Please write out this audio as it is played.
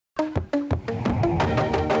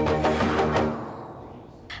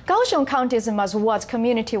Kaohsiung County's Masuhuaz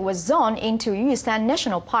Community was zoned into Yushan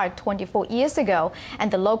National Park 24 years ago,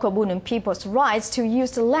 and the local Bunun people's rights to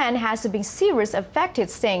use the land has been seriously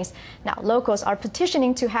affected since. Now, locals are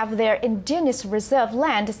petitioning to have their indigenous reserve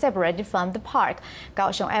land separated from the park.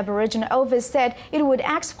 Kaohsiung Aboriginal Office said it would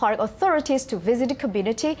ask park authorities to visit the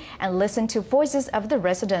community and listen to voices of the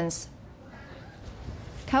residents.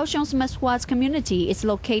 Kaohsiung's Masuhuaz Community is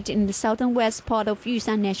located in the southern west part of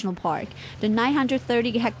Yushan National Park. The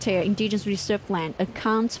 930-hectare indigenous reserve land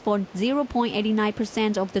accounts for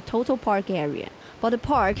 0.89% of the total park area. But the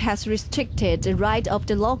park has restricted the right of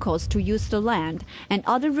the locals to use the land, and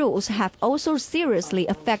other rules have also seriously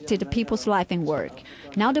affected the people's life and work.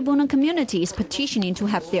 Now the Bunun community is petitioning to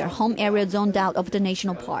have their home area zoned out of the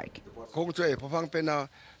national park.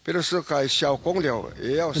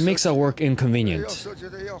 It makes our work inconvenient.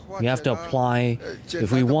 We have to apply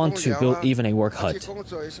if we want to build even a work hut.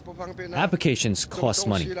 Applications cost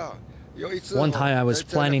money. One time I was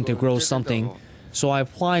planning to grow something, so I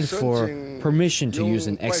applied for permission to use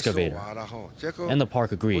an excavator, and the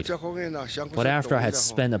park agreed. But after I had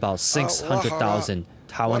spent about 600,000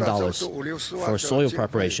 Taiwan dollars for soil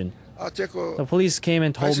preparation, the police came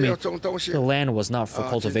and told me the land was not for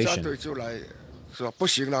cultivation. I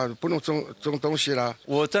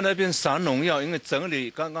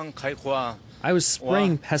was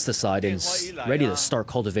spraying pesticide and ready to start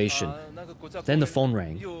cultivation. Then the phone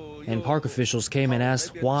rang, and park officials came and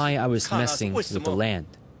asked why I was messing with the land.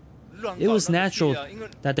 It was natural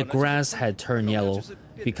that the grass had turned yellow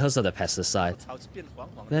because of the pesticide.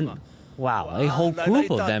 Then, wow, a whole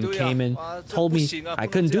group of them came and told me I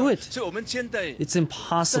couldn't do it. It's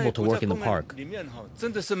impossible to work in the park.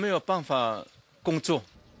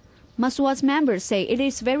 Masuhuaz members say it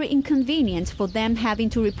is very inconvenient for them having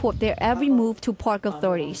to report their every move to park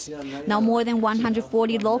authorities. Now more than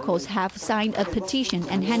 140 locals have signed a petition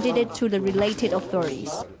and handed it to the related authorities.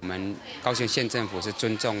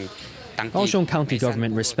 Kaohsiung County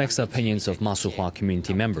government respects the opinions of Masuhuaz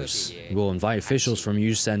community members. We will invite officials from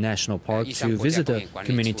Yushan National Park to visit the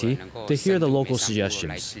community to hear the local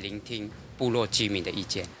suggestions.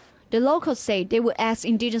 The locals say they will ask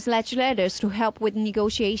indigenous legislators to help with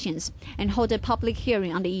negotiations and hold a public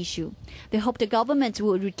hearing on the issue. They hope the government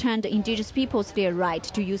will return the indigenous peoples their right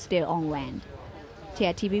to use their own land.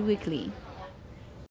 TITV Weekly.